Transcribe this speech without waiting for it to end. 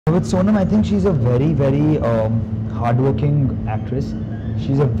With Sonam, I think she's a very hardworking actress.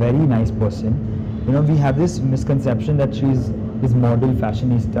 She's a very nice person. You know, we have this misconception that she's this model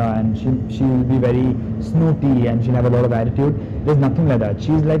fashionista and she'll be very snooty and she'll have a lot of attitude. There's nothing like that.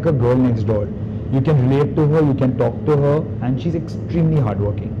 She's like a girl next door. You can relate to her, you can talk to her, and she's extremely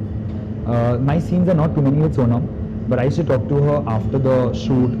hardworking. My scenes are not too many with Sonam, but I used to talk to her after the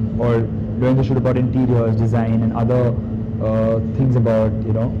shoot or during the shoot about interiors, design, and other things about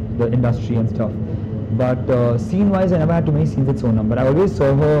the industry and stuff. But scene-wise, I never had too many scenes with Sonam. But I always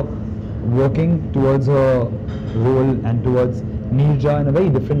saw her working towards her role and towards Neerja in a very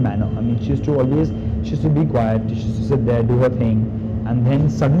different manner. I mean, she used to be quiet. She used to sit there, do her thing, and then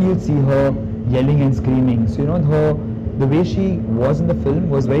suddenly you'd see her yelling and screaming. So the way she was in the film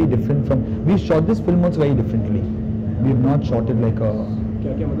was very different from. We shot this film also very differently. We have not shot it like a.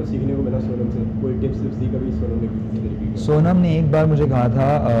 क्या क्या मतलब सीखने को मिला सोनम से? कोई tips दी कभी सोनम ने किसी तरीके की? सोनम ने एक बार मुझे कहा था,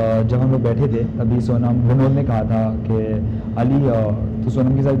 जब हम लोग बैठे थे तभी सोनम विनोद ने कहा था कि अली तू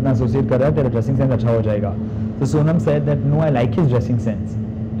सोनम के साथ इतना एसोसिएट कर रहा है, तेरा ड्रेसिंग सेंस अच्छा हो जाएगा. तो Sonam said that no, I like his dressing sense.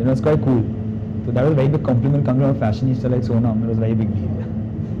 It's quite cool. So that was a very big compliment coming from a fashionista like Sonam. It was a very big deal.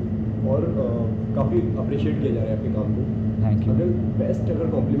 और काफ़ी appreciate किया जा रहा है आपके काम को. Thank you. अगर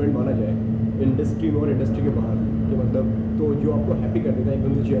कॉम्प्लीमेंट माना जाए इंडस्ट्री में और इंडस्ट्री के बाहर कि मतलब तो जो आपको हैप्पी कर देता है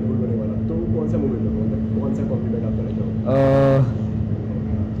एकदम से चेयरफुल होने वाला, तो कौन सा मोमेंट होगा, मतलब कौन सा कॉम्प्लीमेंट आप करना चाहोगे?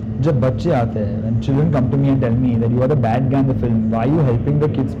 जब बच्चे आते हैं, when children come to me and tell me that you are the bad guy in the film, why are you helping the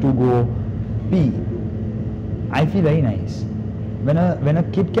kids to go pee? I feel very nice. When a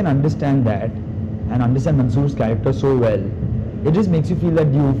kid can understand that and understand Mansoor's character so well, it just makes you feel that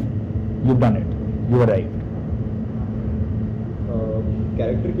you've done it. You arrived.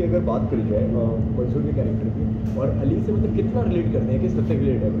 Character की अगर बात करी जाए मंसूर के character की और अली से मतलब कितना रिलेट करते हैं, किस हद तक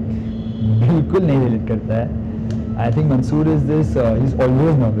रिलेट है? बिल्कुल नहीं रिलेट करता है. I think Mansoor is this, he is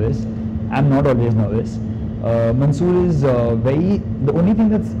always nervous. I am not always nervous. Mansoor is very, the only thing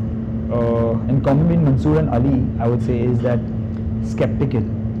that's in common between Mansoor and Ali, I would say, is that skeptical.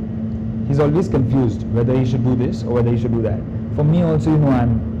 He's always confused whether he should do this or whether he should do that. For me also,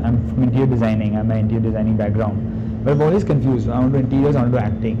 I'm from interior designing. I'm an interior designing background. But I'm always confused. I want to do interiors, I want to do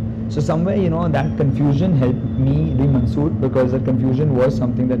acting. So somewhere, that confusion helped me doing Mansoor, because that confusion was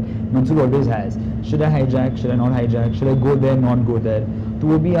something that Mansoor always has. Should I hijack? Should I not hijack? Should I go there? Not go there? तो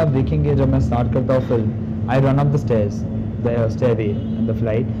वो भी आप देखेंगे जब मैं start करता हूँ film, I run up the stairs, the stairway in the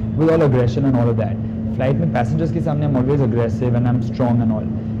flight with all aggression and all of that. Flight में passengers के सामने I'm always aggressive and I'm strong and all.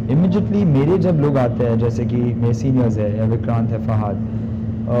 Immediately मेरे जब लोग आते हैं, जैसे कि मेरे seniors है या विक्रांत है, Fahad,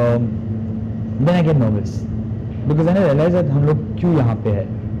 then I get nervous. Because then I realize that हम लोग क्यों यहाँ पे है.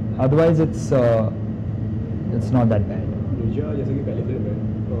 Otherwise it's not that bad. Neerja जैसे कि पहली फिल्म है,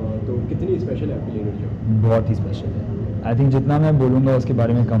 तो कितनी स्पेशल है आपके लिए नीरजा? बहुत ही स्पेशल है. I think जितना मैं बोलूँगा उसके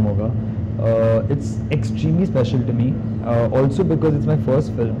बारे में कम होगा. It's extremely special to me. Also because it's my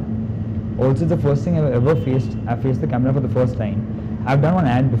first film. Also it's the first thing I've ever faced. I faced the camera for the first time. I've done one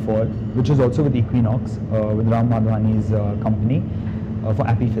ad before, which was also with Equinox, with Ram Madhwani's company, for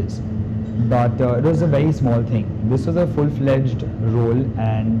Appy Fizz. But it was a very small thing. This was a full-fledged role,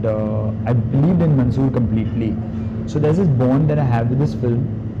 and I believed in Mansoor completely. So there's this bond that I have with this film.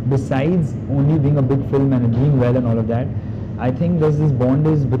 Besides only being a big film and doing well and all of that, I think there's this bond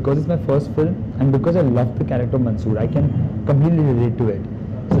is because it's my first film and because I love the character of Mansoor. I can completely relate to it.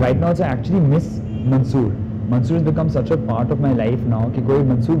 So right now I actually miss Mansoor. Mansoor has become such a part of my life now कि कोई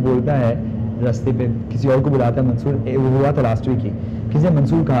मंसूर बोलता है रास्ते पे, किसी और को बुलाता है मंसूर. वो हुआ था लास्ट वीक ही, किसी ने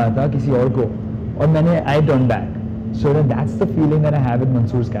मंसूर कहा था किसी और को और मैंने I turn back. So that's the feeling that I have with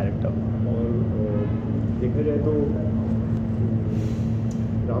मंसूर्स character. और देखा जाए तो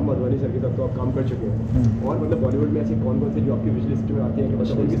राम माधवानी सर के साथ तो आप काम कर चुके हो, और मतलब बॉलीवुड में ऐसे कौन कौन से जो आपकी विश लिस्ट में आते हैं कि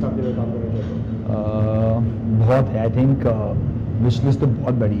मतलब उनके साथ में काम करना चाहते हो? बहुत है. आई थिंक विश लिस्ट तो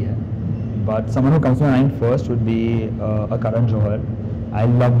बहुत बड़ी है, but someone who comes to my mind first would be Karan Johar. I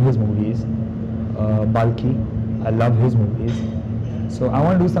love his movies. Balki, I love his movies. So I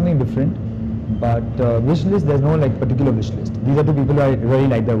want to do something different, but wish list, there's no like particular wish list. These are two people who I really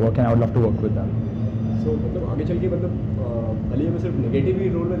like their work and I would love to work with them. So मतलब आगे चल के मतलब अली में सिर्फ negative ही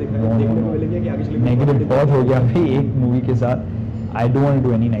role में देखा है, देखने को मिलेगा कि आगे चल के नेगेटिव बहुत हो गया अभी एक मूवी के साथ. I don't want to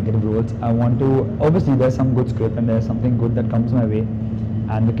do any negative roles. I want to, obviously there's some good script and there's something good that comes my way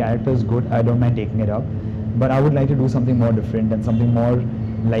and the character is good. I don't mind taking it up, but I would like to do something more different and something more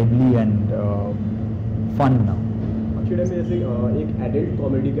lively and fun now. Actually में जैसे एक adult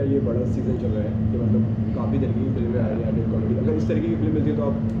comedy का ये बड़ा season चल रहा है कि मतलब काफ़ी तरीके की फिल्में आ रही हैं एडल्ट कॉमेडी. अगर इस तरीके की फिल्म मिलती है तो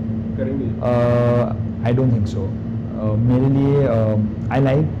आप करेंगे? I don't think so. मेरे लिए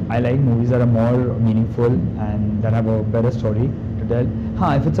I like movies that are more meaningful and that have a better story to tell.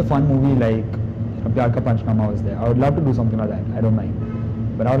 हाँ, if it's a fun movie like Pyar Ka Panchnama was there, I would love to do something like that. I don't mind.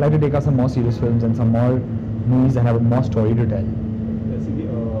 But I would like to take out some more serious films and some more movies that have more story to tell. Basically,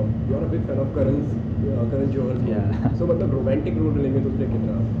 you are a big fan of Karan Johar's movie. Yeah. So मतलब romantic role लेंगे तो उसमें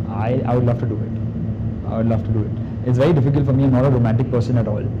कितना? I would love to do it. I would love to do it. It's very difficult for me. I'm not a romantic person at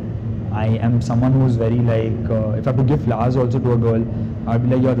all. I am someone who's very like, if I have to give flowers also to a girl, I'd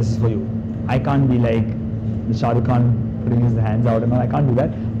be like, yo, this is for you. I can't be like Shah Rukh Khan putting his hands out and all. I can't do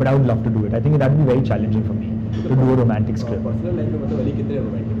that, but I would love to do it. I think that would be very challenging for me to do a romantic script. Personal life में मतलब अली कितने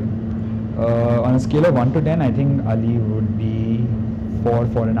romantic है? On a scale of 1 to 10, I think Ali would be 4,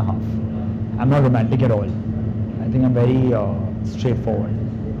 4.5. I'm not romantic at all. I think I'm very straightforward.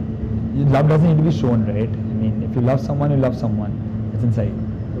 Love doesn't need to be shown, right? I mean, if you love someone, you love someone. It's inside.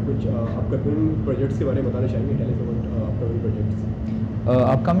 तो कुछ upcoming projects के बारे में बताना चाहेंगे? Tell us about upcoming projects.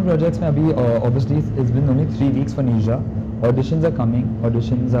 Upcoming projects में अभी obviously it's been only 3 weeks for Neerja. Auditions are coming.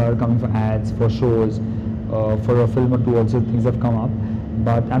 Auditions are coming for ads, for shows, for a film or two also. Things have come up,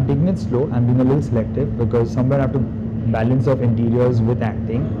 but I'm taking it slow. I'm being a little selective because somewhere I have to balance of interiors with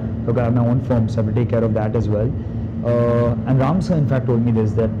acting. Because I have my own firm, so I have to take care of that as well. And Ram sir in fact told me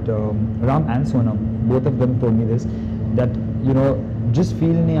this, that Ram and Sonam, both of them told me this, that you know, जिस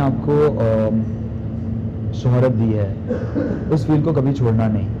field ने आपको शोहरत दी है, उस field को कभी छोड़ना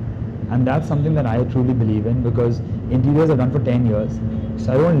नहीं. And that's something that I truly believe in because interiors I've done for 10 years,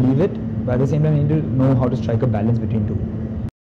 so I don't leave it, but at the same time I need to know how to strike a balance between two.